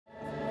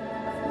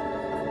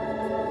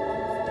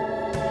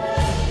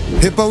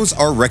Hippos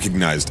are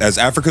recognized as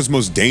Africa's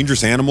most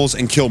dangerous animals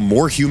and kill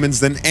more humans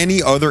than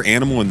any other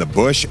animal in the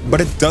bush,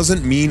 but it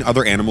doesn't mean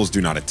other animals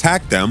do not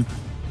attack them,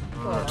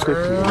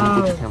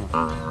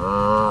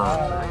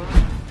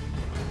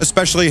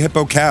 especially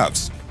hippo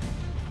calves.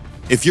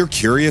 If you're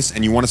curious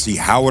and you want to see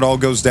how it all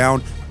goes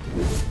down,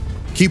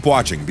 keep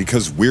watching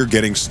because we're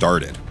getting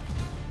started.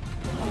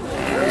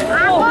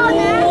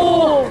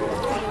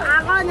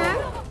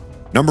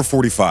 Number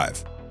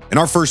 45. In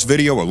our first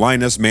video, a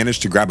lioness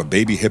managed to grab a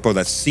baby hippo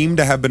that seemed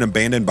to have been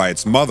abandoned by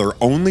its mother,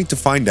 only to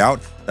find out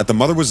that the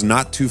mother was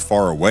not too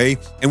far away,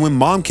 and when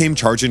mom came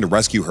charging to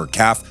rescue her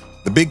calf,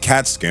 the big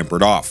cat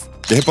scampered off.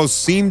 The hippo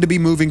seemed to be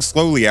moving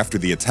slowly after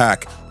the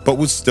attack, but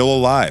was still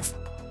alive.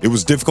 It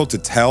was difficult to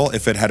tell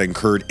if it had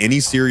incurred any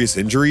serious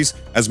injuries,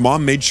 as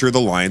mom made sure the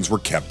lions were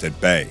kept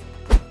at bay.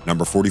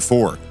 Number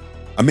 44.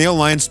 A male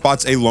lion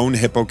spots a lone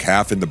hippo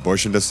calf in the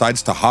bush and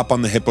decides to hop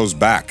on the hippo's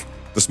back.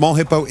 The small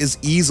hippo is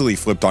easily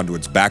flipped onto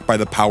its back by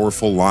the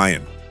powerful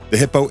lion. The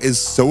hippo is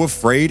so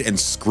afraid and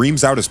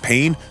screams out his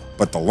pain,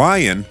 but the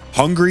lion,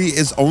 hungry,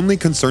 is only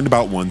concerned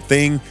about one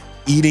thing: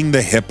 eating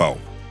the hippo.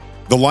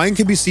 The lion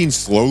can be seen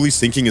slowly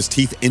sinking his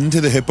teeth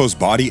into the hippo's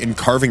body and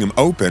carving him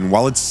open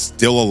while it's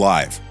still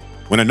alive.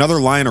 When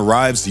another lion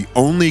arrives, the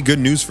only good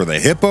news for the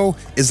hippo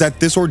is that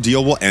this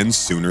ordeal will end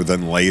sooner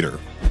than later.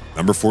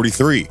 Number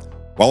 43.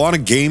 While on a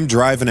game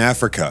drive in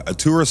Africa, a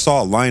tourist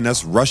saw a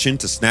lioness rush in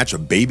to snatch a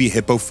baby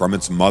hippo from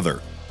its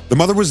mother. The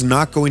mother was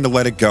not going to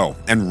let it go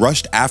and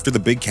rushed after the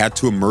big cat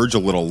to emerge a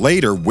little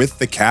later with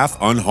the calf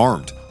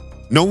unharmed.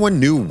 No one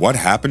knew what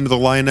happened to the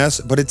lioness,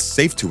 but it's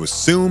safe to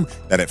assume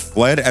that it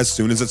fled as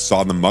soon as it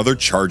saw the mother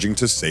charging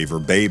to save her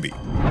baby.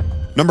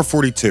 Number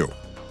 42.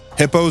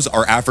 Hippos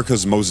are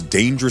Africa's most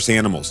dangerous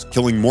animals,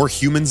 killing more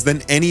humans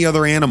than any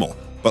other animal.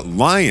 But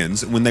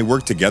lions, when they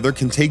work together,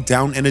 can take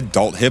down an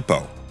adult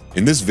hippo.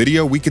 In this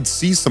video, we could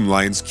see some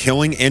lions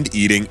killing and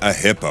eating a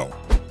hippo.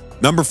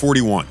 Number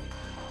 41.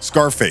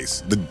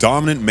 Scarface, the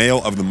dominant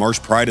male of the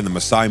Marsh Pride in the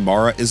Masai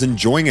Mara, is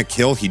enjoying a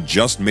kill he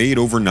just made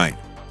overnight.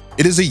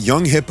 It is a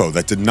young hippo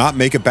that did not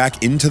make it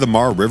back into the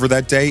Mara River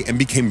that day and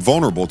became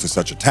vulnerable to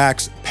such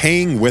attacks,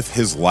 paying with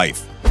his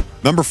life.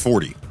 Number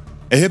 40.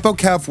 A hippo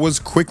calf was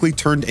quickly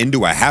turned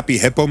into a happy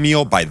hippo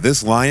meal by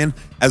this lion,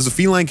 as the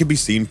feline can be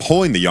seen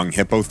pulling the young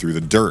hippo through the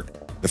dirt.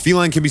 The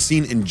feline can be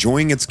seen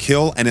enjoying its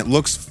kill, and it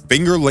looks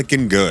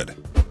finger-licking good.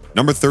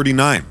 Number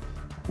 39.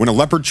 When a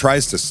leopard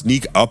tries to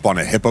sneak up on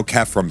a hippo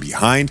calf from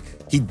behind,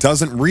 he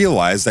doesn't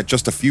realize that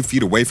just a few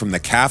feet away from the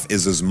calf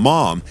is his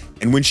mom,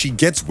 and when she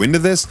gets wind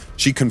of this,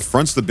 she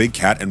confronts the big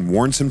cat and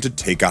warns him to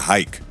take a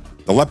hike.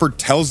 The leopard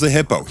tells the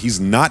hippo he's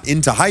not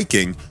into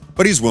hiking,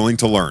 but he's willing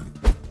to learn.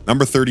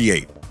 Number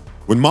 38.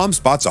 When mom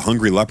spots a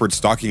hungry leopard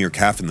stalking her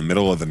calf in the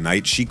middle of the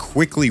night, she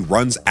quickly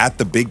runs at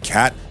the big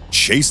cat,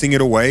 chasing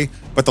it away,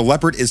 but the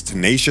leopard is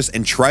tenacious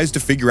and tries to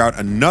figure out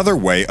another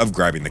way of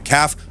grabbing the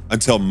calf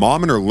until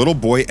mom and her little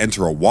boy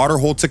enter a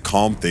waterhole to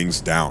calm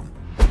things down.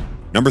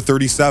 Number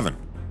 37.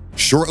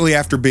 Shortly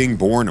after being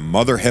born, a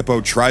mother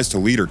hippo tries to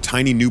lead her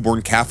tiny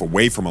newborn calf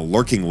away from a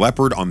lurking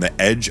leopard on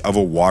the edge of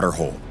a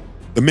waterhole.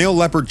 The male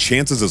leopard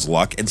chances his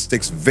luck and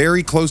sticks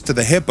very close to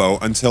the hippo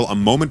until a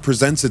moment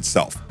presents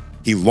itself.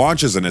 He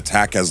launches an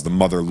attack as the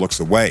mother looks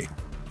away.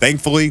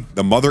 Thankfully,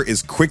 the mother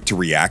is quick to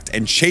react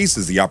and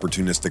chases the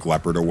opportunistic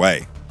leopard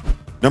away.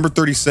 Number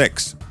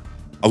 36.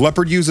 A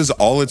leopard uses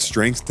all its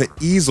strength to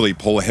easily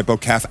pull a hippo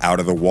calf out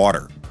of the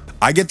water.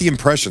 I get the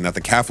impression that the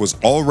calf was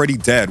already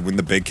dead when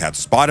the big cat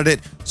spotted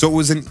it, so it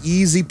was an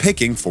easy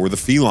picking for the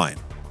feline.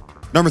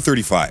 Number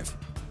 35.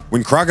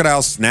 When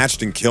crocodiles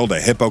snatched and killed a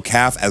hippo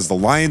calf as the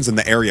lions in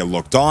the area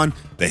looked on,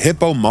 the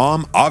hippo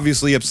mom,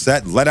 obviously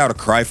upset, let out a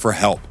cry for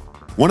help.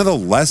 One of the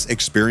less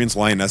experienced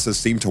lionesses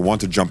seemed to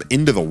want to jump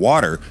into the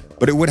water,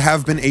 but it would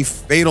have been a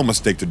fatal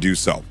mistake to do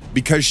so,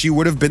 because she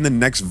would have been the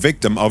next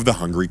victim of the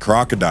hungry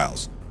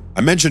crocodiles.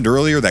 I mentioned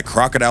earlier that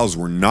crocodiles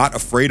were not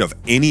afraid of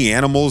any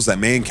animals that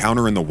may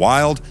encounter in the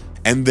wild,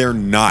 and they're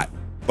not.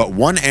 But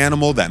one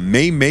animal that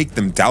may make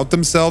them doubt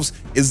themselves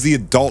is the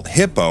adult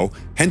hippo,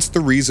 hence the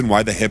reason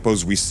why the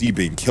hippos we see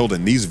being killed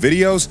in these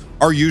videos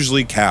are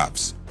usually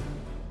calves.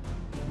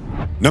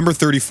 Number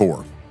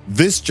 34.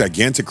 This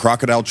gigantic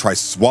crocodile tries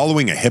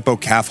swallowing a hippo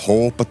calf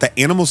whole, but the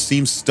animal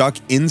seems stuck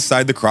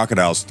inside the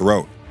crocodile's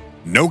throat.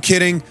 No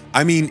kidding,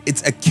 I mean,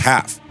 it's a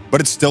calf,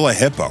 but it's still a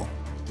hippo.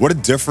 What a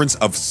difference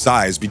of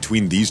size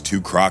between these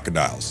two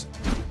crocodiles.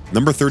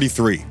 Number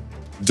 33.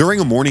 During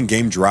a morning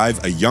game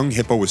drive, a young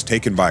hippo was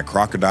taken by a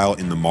crocodile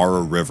in the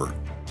Mara River.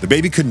 The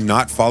baby could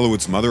not follow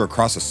its mother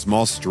across a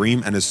small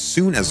stream, and as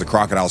soon as the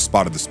crocodile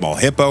spotted the small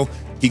hippo,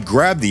 he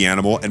grabbed the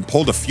animal and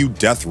pulled a few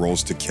death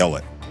rolls to kill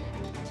it.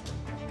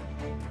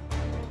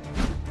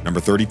 Number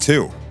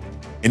 32.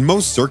 In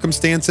most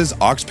circumstances,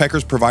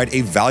 oxpeckers provide a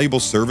valuable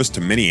service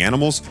to many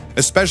animals,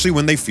 especially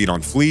when they feed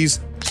on fleas,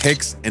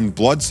 ticks, and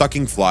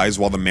blood-sucking flies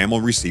while the mammal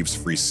receives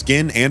free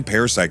skin and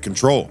parasite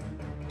control.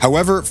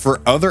 However,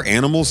 for other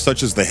animals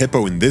such as the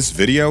hippo in this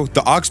video,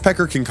 the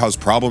oxpecker can cause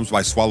problems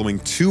by swallowing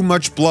too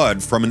much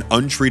blood from an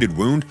untreated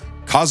wound,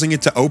 causing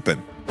it to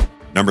open.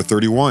 Number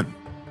 31.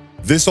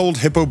 This old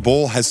hippo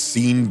bull has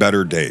seen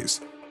better days.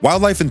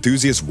 Wildlife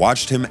enthusiasts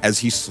watched him as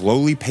he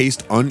slowly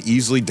paced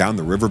uneasily down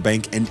the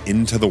riverbank and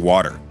into the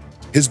water.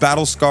 His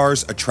battle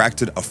scars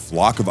attracted a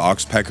flock of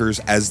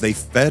oxpeckers as they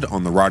fed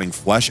on the rotting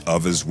flesh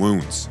of his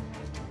wounds.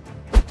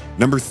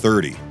 Number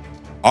 30.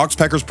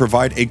 Oxpeckers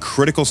provide a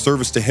critical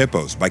service to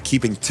hippos by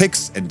keeping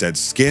ticks and dead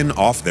skin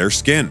off their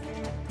skin.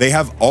 They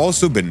have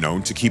also been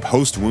known to keep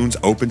host wounds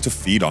open to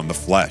feed on the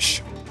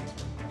flesh.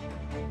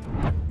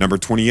 Number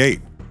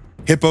 28.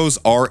 Hippos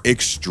are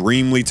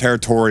extremely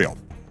territorial,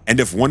 and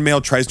if one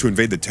male tries to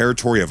invade the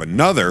territory of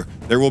another,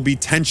 there will be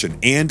tension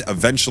and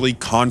eventually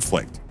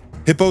conflict.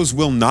 Hippos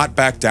will not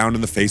back down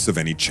in the face of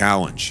any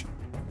challenge.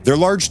 Their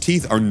large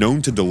teeth are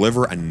known to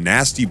deliver a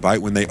nasty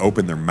bite when they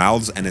open their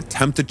mouths and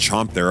attempt to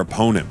chomp their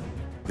opponent.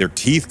 Their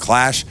teeth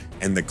clash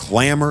and the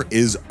clamor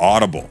is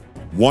audible.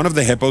 One of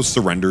the hippos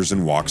surrenders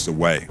and walks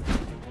away.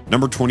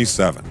 Number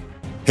 27.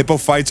 Hippo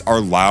fights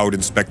are loud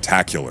and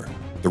spectacular.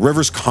 The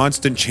river's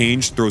constant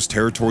change throws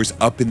territories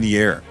up in the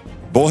air.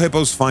 Bull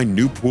hippos find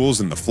new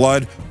pools in the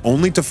flood,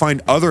 only to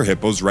find other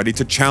hippos ready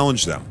to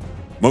challenge them.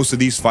 Most of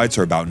these fights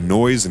are about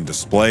noise and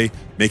display,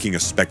 making a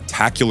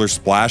spectacular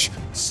splash,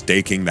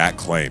 staking that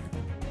claim.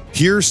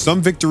 Here,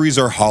 some victories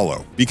are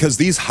hollow, because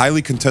these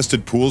highly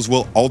contested pools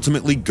will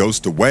ultimately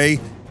ghost away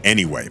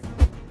anyway.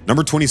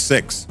 Number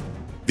 26.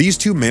 These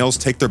two males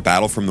take their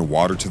battle from the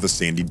water to the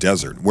sandy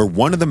desert, where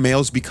one of the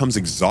males becomes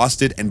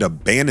exhausted and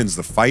abandons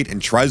the fight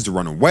and tries to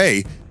run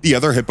away. The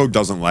other hippo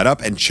doesn't let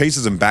up and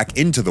chases him back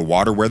into the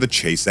water where the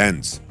chase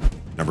ends.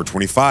 Number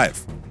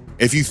 25.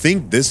 If you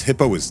think this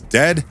hippo is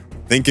dead,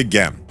 think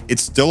again.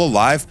 It's still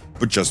alive,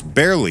 but just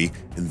barely,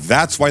 and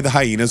that's why the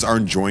hyenas are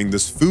enjoying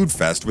this food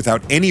fest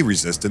without any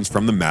resistance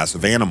from the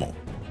massive animal.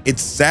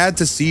 It's sad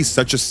to see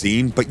such a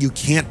scene, but you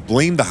can't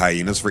blame the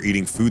hyenas for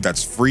eating food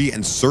that's free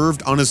and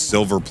served on a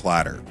silver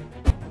platter.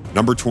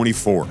 Number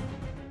 24.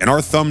 In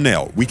our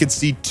thumbnail, we could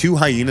see two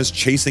hyenas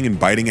chasing and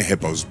biting a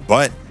hippo's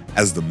butt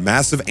as the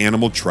massive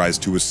animal tries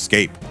to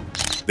escape.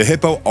 The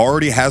hippo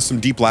already has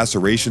some deep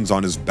lacerations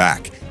on his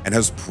back and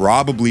has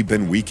probably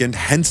been weakened,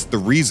 hence the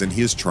reason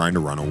he is trying to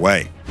run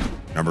away.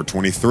 Number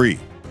 23.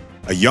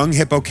 A young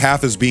hippo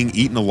calf is being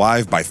eaten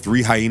alive by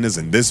three hyenas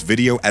in this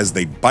video as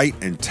they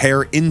bite and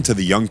tear into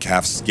the young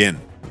calf's skin.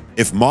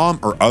 If mom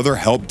or other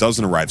help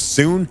doesn't arrive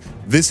soon,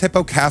 this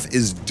hippo calf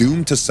is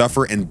doomed to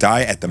suffer and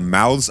die at the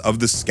mouths of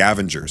the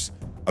scavengers.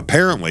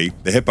 Apparently,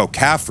 the hippo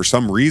calf, for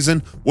some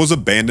reason, was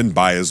abandoned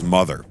by his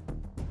mother.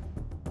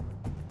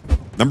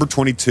 Number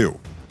 22.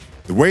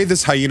 The way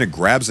this hyena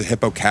grabs a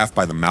hippo calf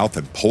by the mouth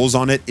and pulls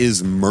on it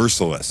is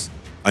merciless.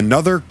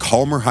 Another,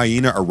 calmer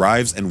hyena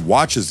arrives and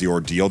watches the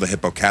ordeal the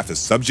hippo calf is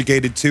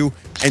subjugated to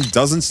and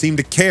doesn't seem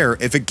to care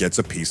if it gets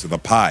a piece of the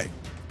pie.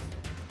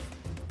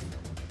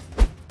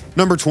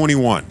 Number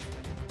 21.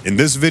 In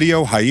this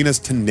video, hyenas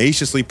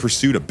tenaciously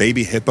pursued a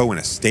baby hippo in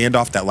a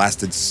standoff that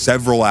lasted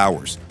several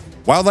hours.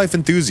 Wildlife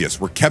enthusiasts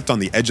were kept on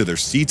the edge of their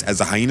seats as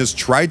the hyenas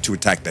tried to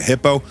attack the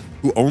hippo,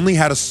 who only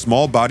had a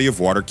small body of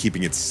water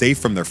keeping it safe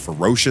from their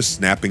ferocious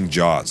snapping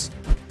jaws.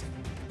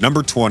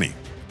 Number 20.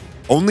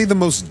 Only the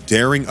most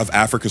daring of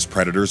Africa's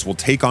predators will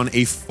take on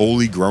a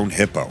fully grown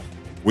hippo.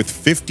 With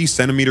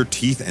 50-centimeter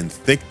teeth and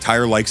thick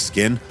tire-like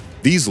skin,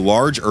 these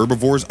large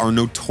herbivores are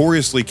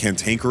notoriously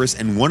cantankerous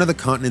and one of the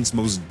continent's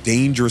most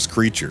dangerous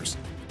creatures.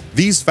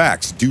 These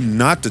facts do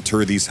not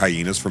deter these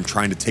hyenas from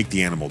trying to take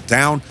the animal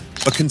down,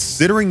 but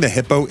considering the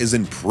hippo is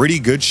in pretty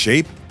good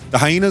shape, the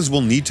hyenas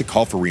will need to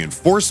call for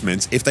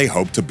reinforcements if they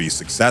hope to be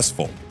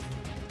successful.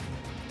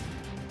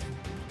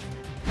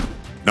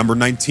 Number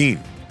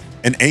 19.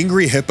 An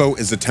angry hippo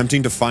is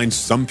attempting to find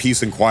some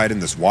peace and quiet in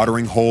this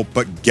watering hole,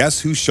 but guess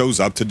who shows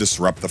up to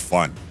disrupt the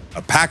fun?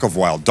 A pack of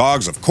wild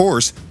dogs, of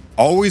course,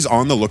 always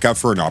on the lookout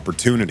for an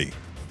opportunity.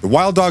 The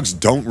wild dogs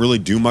don't really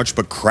do much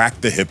but crack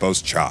the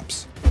hippo's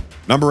chops.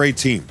 Number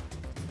 18.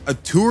 A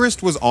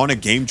tourist was on a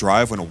game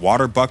drive when a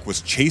water buck was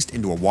chased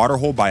into a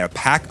waterhole by a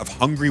pack of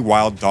hungry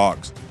wild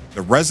dogs.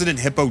 The resident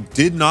hippo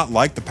did not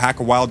like the pack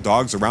of wild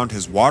dogs around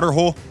his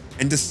waterhole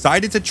and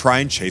decided to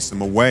try and chase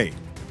them away.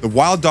 The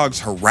wild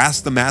dogs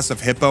harassed the massive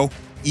hippo,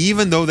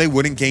 even though they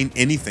wouldn't gain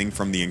anything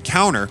from the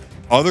encounter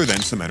other than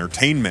some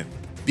entertainment.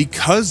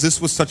 Because this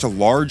was such a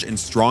large and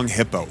strong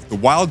hippo, the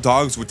wild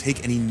dogs would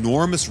take an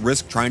enormous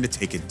risk trying to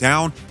take it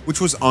down,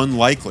 which was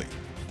unlikely.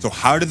 So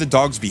how did the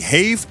dogs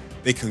behave?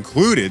 They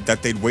concluded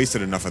that they'd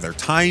wasted enough of their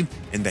time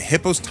and the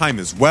hippo's time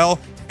as well,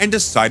 and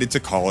decided to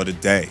call it a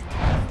day.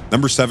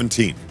 Number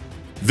 17.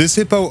 This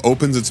hippo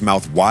opens its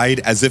mouth wide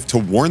as if to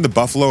warn the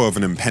buffalo of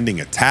an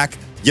impending attack,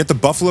 yet the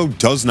buffalo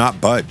does not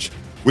budge.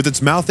 With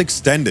its mouth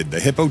extended, the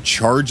hippo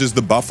charges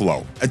the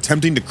buffalo,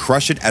 attempting to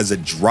crush it as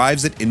it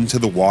drives it into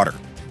the water.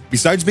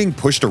 Besides being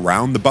pushed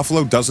around, the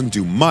buffalo doesn't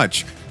do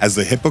much as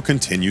the hippo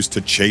continues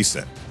to chase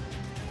it.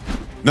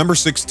 Number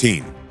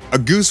 16. A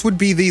goose would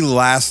be the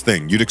last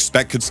thing you'd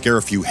expect could scare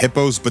a few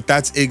hippos, but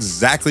that's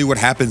exactly what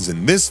happens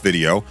in this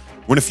video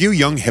when a few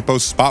young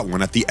hippos spot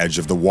one at the edge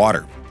of the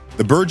water.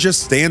 The bird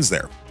just stands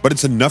there, but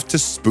it's enough to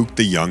spook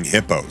the young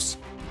hippos.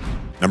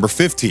 Number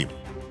 15.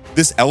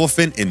 This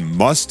elephant in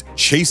must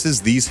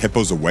chases these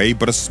hippos away,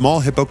 but a small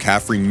hippo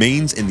calf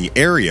remains in the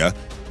area,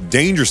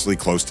 dangerously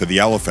close to the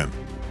elephant.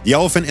 The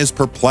elephant is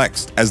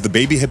perplexed as the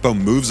baby hippo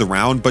moves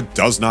around but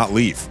does not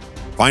leave.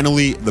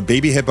 Finally, the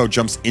baby hippo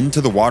jumps into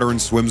the water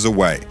and swims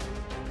away.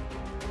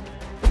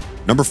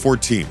 Number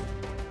 14.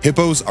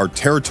 Hippos are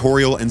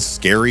territorial and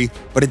scary,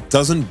 but it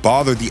doesn't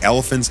bother the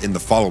elephants in the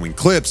following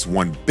clips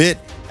one bit,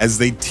 as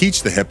they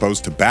teach the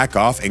hippos to back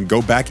off and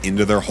go back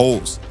into their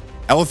holes.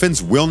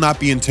 Elephants will not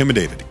be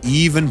intimidated,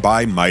 even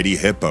by mighty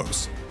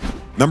hippos.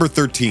 Number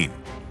 13.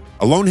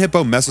 A lone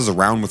hippo messes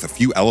around with a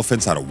few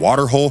elephants at a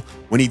waterhole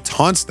when he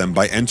taunts them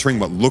by entering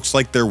what looks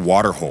like their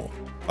waterhole.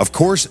 Of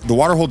course, the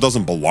waterhole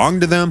doesn't belong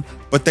to them,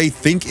 but they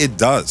think it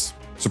does.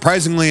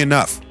 Surprisingly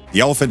enough,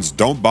 the elephants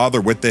don't bother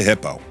with the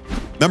hippo.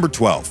 Number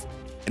 12.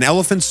 An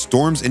elephant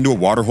storms into a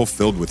waterhole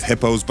filled with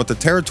hippos, but the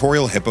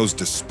territorial hippos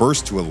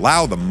disperse to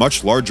allow the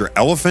much larger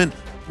elephant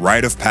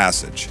rite of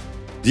passage.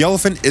 The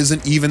elephant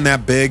isn't even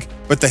that big,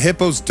 but the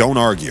hippos don't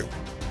argue.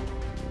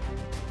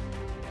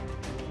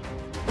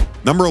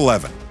 Number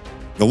 11.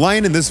 The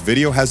lion in this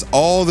video has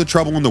all the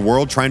trouble in the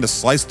world trying to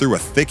slice through a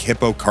thick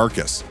hippo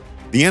carcass.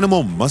 The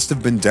animal must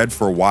have been dead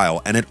for a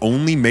while, and it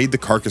only made the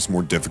carcass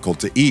more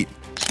difficult to eat.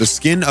 The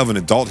skin of an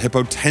adult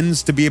hippo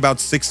tends to be about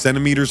 6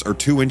 centimeters or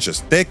 2 inches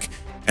thick,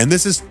 and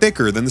this is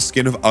thicker than the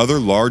skin of other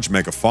large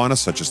megafauna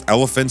such as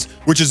elephants,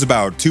 which is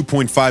about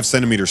 2.5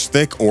 centimeters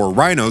thick, or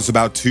rhinos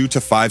about 2 to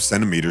 5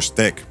 centimeters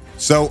thick.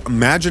 So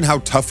imagine how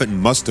tough it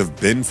must have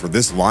been for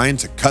this lion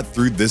to cut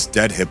through this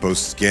dead hippo's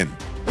skin.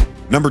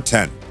 Number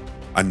 10.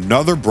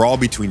 Another brawl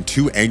between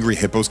two angry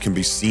hippos can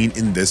be seen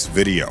in this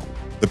video.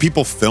 The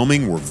people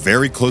filming were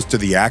very close to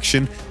the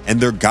action, and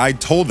their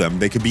guide told them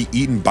they could be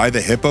eaten by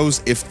the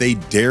hippos if they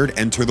dared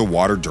enter the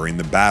water during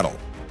the battle.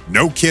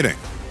 No kidding.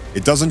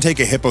 It doesn't take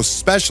a hippo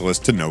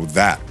specialist to know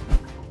that.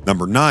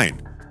 Number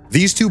 9.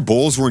 These two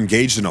bulls were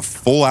engaged in a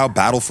full-out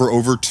battle for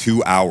over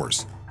 2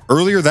 hours.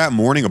 Earlier that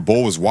morning, a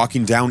bull was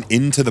walking down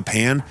into the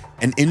pan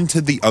and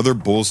into the other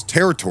bull's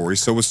territory,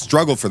 so a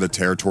struggle for the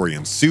territory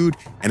ensued,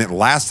 and it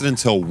lasted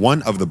until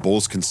one of the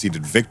bulls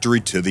conceded victory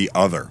to the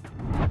other.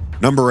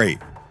 Number 8.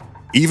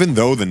 Even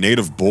though the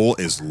native bull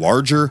is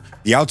larger,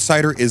 the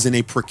outsider is in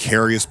a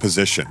precarious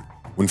position.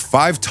 When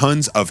 5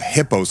 tons of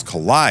hippos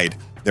collide,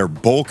 their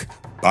bulk,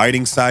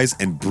 biting size,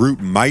 and brute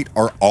might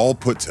are all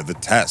put to the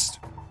test.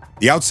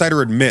 The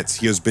outsider admits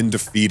he has been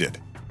defeated.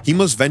 He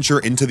must venture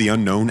into the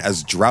unknown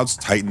as droughts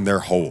tighten their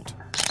hold.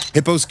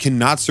 Hippos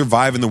cannot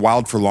survive in the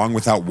wild for long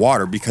without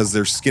water because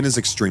their skin is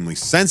extremely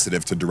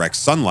sensitive to direct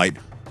sunlight,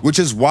 which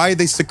is why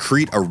they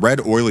secrete a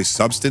red oily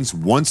substance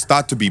once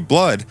thought to be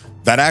blood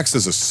that acts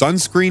as a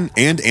sunscreen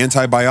and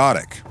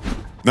antibiotic.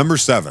 Number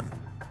 7.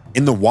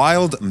 In the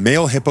wild,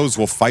 male hippos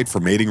will fight for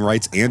mating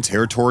rights and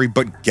territory,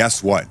 but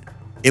guess what?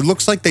 It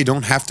looks like they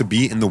don't have to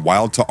be in the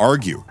wild to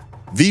argue.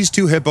 These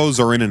two hippos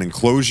are in an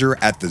enclosure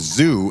at the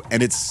zoo,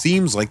 and it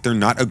seems like they're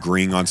not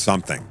agreeing on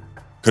something.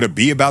 Could it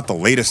be about the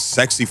latest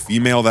sexy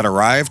female that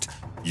arrived?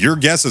 Your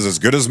guess is as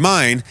good as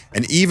mine,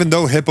 and even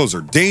though hippos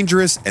are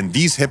dangerous and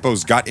these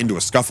hippos got into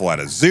a scuffle at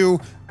a zoo,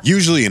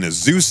 usually in a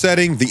zoo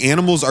setting, the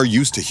animals are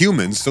used to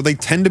humans, so they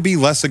tend to be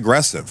less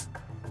aggressive.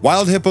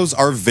 Wild hippos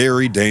are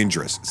very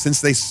dangerous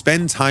since they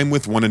spend time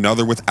with one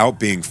another without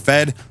being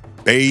fed,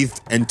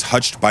 bathed, and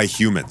touched by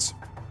humans.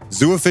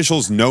 Zoo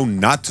officials know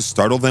not to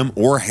startle them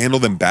or handle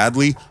them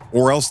badly,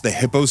 or else the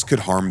hippos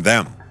could harm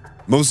them.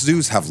 Most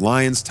zoos have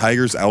lions,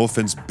 tigers,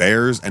 elephants,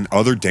 bears, and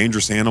other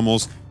dangerous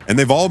animals, and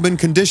they've all been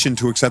conditioned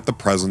to accept the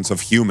presence of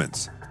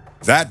humans.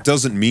 That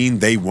doesn't mean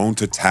they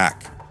won't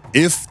attack.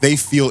 If they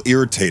feel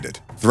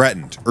irritated,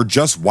 threatened, or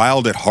just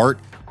wild at heart,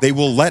 they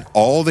will let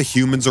all the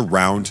humans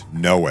around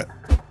know it.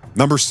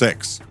 Number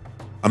 6.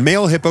 A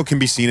male hippo can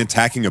be seen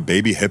attacking a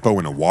baby hippo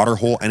in a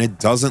waterhole, and it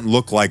doesn't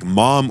look like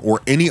mom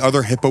or any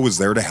other hippo is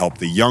there to help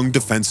the young,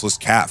 defenseless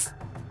calf.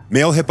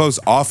 Male hippos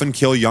often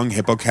kill young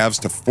hippo calves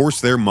to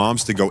force their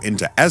moms to go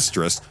into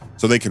estrus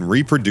so they can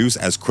reproduce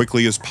as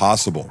quickly as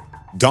possible.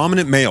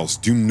 Dominant males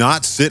do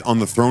not sit on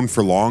the throne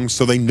for long,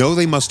 so they know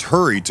they must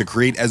hurry to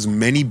create as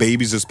many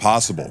babies as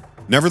possible.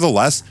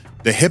 Nevertheless,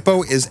 the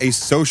hippo is a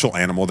social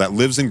animal that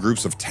lives in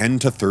groups of 10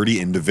 to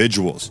 30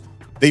 individuals.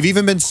 They've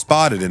even been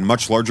spotted in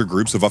much larger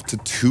groups of up to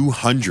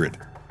 200.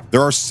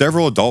 There are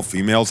several adult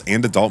females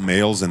and adult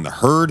males in the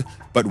herd,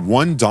 but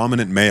one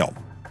dominant male.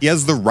 He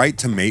has the right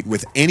to mate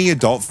with any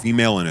adult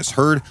female in his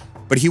herd,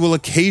 but he will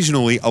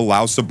occasionally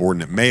allow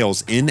subordinate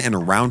males in and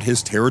around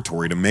his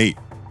territory to mate.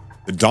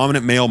 The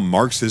dominant male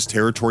marks his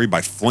territory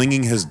by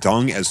flinging his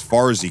dung as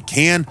far as he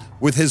can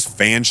with his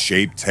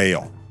fan-shaped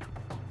tail.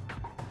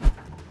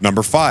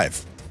 Number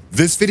 5.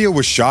 This video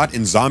was shot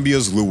in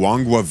Zambia's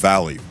Luangwa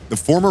Valley. The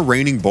former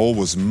reigning bull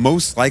was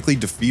most likely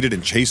defeated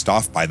and chased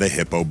off by the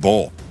hippo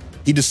bull.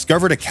 He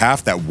discovered a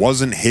calf that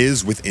wasn't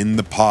his within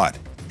the pod.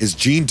 His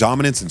gene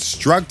dominance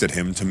instructed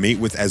him to mate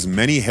with as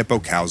many hippo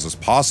cows as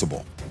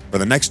possible. For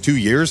the next 2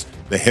 years,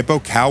 the hippo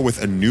cow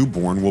with a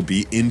newborn will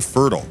be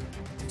infertile.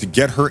 To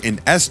get her in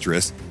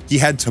estrus, he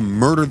had to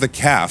murder the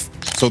calf,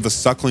 so the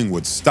suckling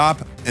would stop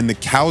and the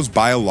cow's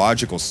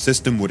biological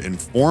system would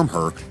inform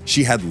her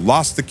she had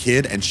lost the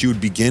kid and she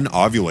would begin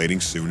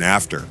ovulating soon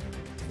after.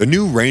 The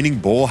new reigning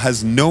bull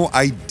has no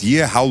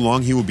idea how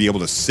long he will be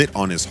able to sit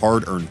on his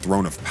hard-earned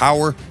throne of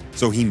power,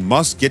 so he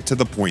must get to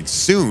the point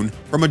soon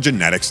from a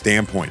genetic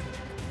standpoint.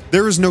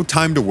 There is no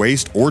time to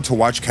waste or to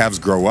watch calves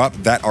grow up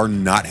that are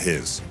not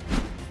his.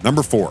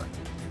 Number 4.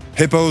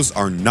 Hippos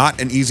are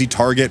not an easy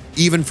target,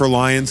 even for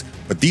lions,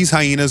 but these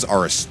hyenas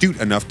are astute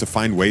enough to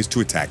find ways to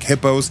attack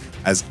hippos,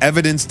 as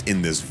evidenced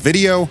in this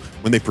video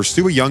when they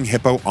pursue a young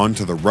hippo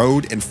onto the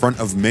road in front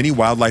of many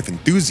wildlife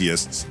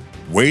enthusiasts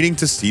waiting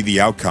to see the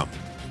outcome.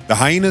 The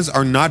hyenas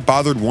are not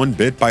bothered one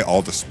bit by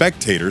all the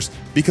spectators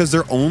because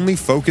their only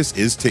focus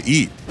is to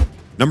eat.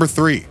 Number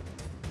 3.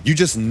 You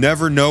just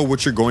never know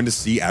what you're going to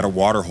see at a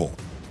waterhole.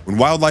 When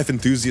wildlife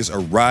enthusiasts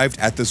arrived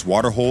at this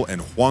waterhole in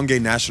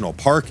Hwange National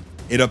Park,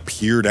 it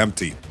appeared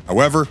empty.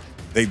 However,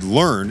 they'd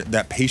learned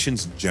that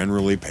patience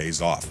generally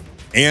pays off.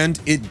 And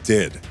it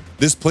did.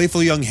 This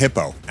playful young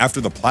hippo,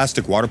 after the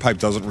plastic water pipe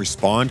doesn't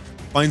respond,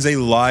 finds a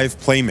live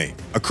playmate,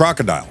 a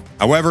crocodile.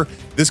 However,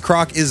 this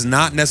croc is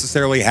not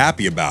necessarily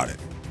happy about it.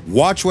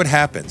 Watch what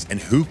happens and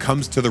who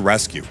comes to the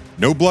rescue.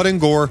 No blood and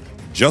gore,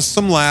 just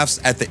some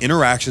laughs at the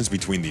interactions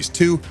between these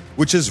two,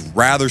 which is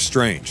rather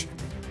strange.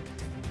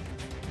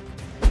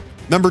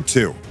 Number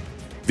 2.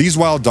 These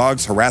wild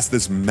dogs harass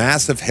this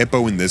massive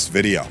hippo in this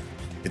video.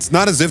 It's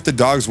not as if the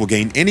dogs will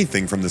gain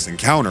anything from this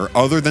encounter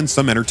other than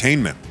some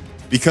entertainment.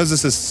 Because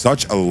this is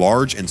such a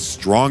large and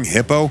strong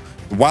hippo,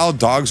 the wild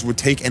dogs would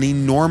take an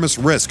enormous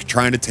risk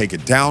trying to take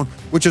it down,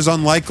 which is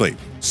unlikely.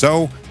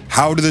 So,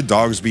 how do the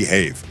dogs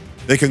behave?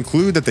 They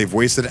conclude that they've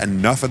wasted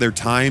enough of their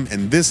time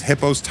and this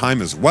hippo's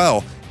time as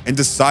well, and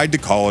decide to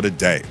call it a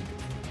day.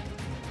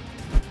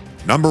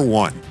 Number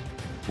 1.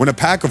 When a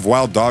pack of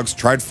wild dogs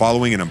tried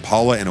following an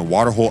impala in a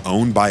waterhole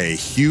owned by a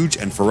huge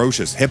and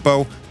ferocious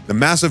hippo, the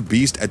massive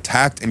beast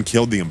attacked and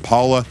killed the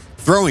impala,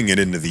 throwing it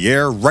into the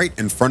air right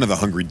in front of the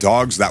hungry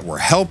dogs that were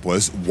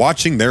helpless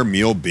watching their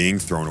meal being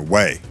thrown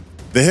away.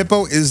 The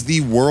hippo is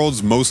the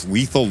world's most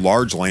lethal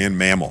large land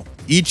mammal.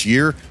 Each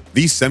year,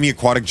 these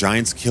semi-aquatic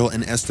giants kill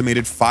an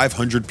estimated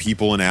 500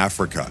 people in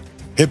Africa.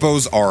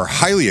 Hippos are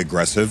highly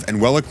aggressive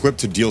and well-equipped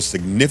to deal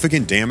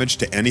significant damage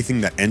to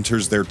anything that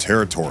enters their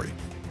territory.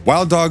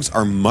 Wild dogs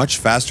are much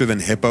faster than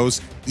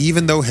hippos,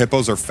 even though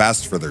hippos are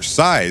fast for their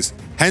size,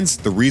 hence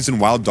the reason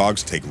wild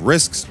dogs take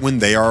risks when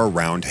they are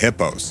around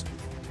hippos.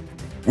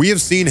 We have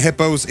seen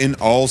hippos in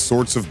all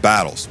sorts of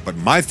battles, but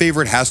my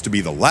favorite has to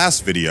be the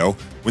last video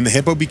when the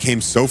hippo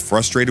became so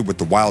frustrated with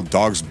the wild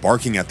dogs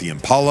barking at the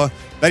impala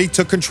that he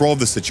took control of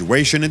the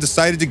situation and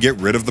decided to get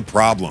rid of the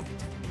problem.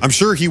 I'm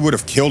sure he would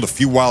have killed a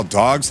few wild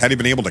dogs had he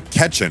been able to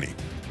catch any.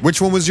 Which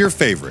one was your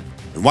favorite?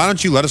 And why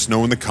don't you let us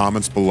know in the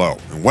comments below?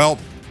 And well,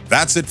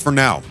 that's it for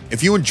now.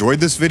 If you enjoyed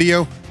this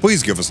video,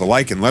 please give us a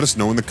like and let us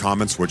know in the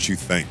comments what you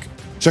think.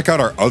 Check out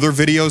our other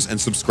videos and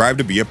subscribe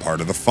to be a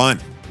part of the fun.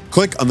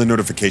 Click on the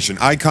notification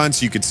icon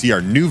so you can see our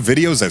new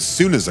videos as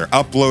soon as they're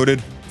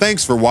uploaded.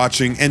 Thanks for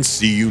watching and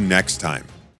see you next time.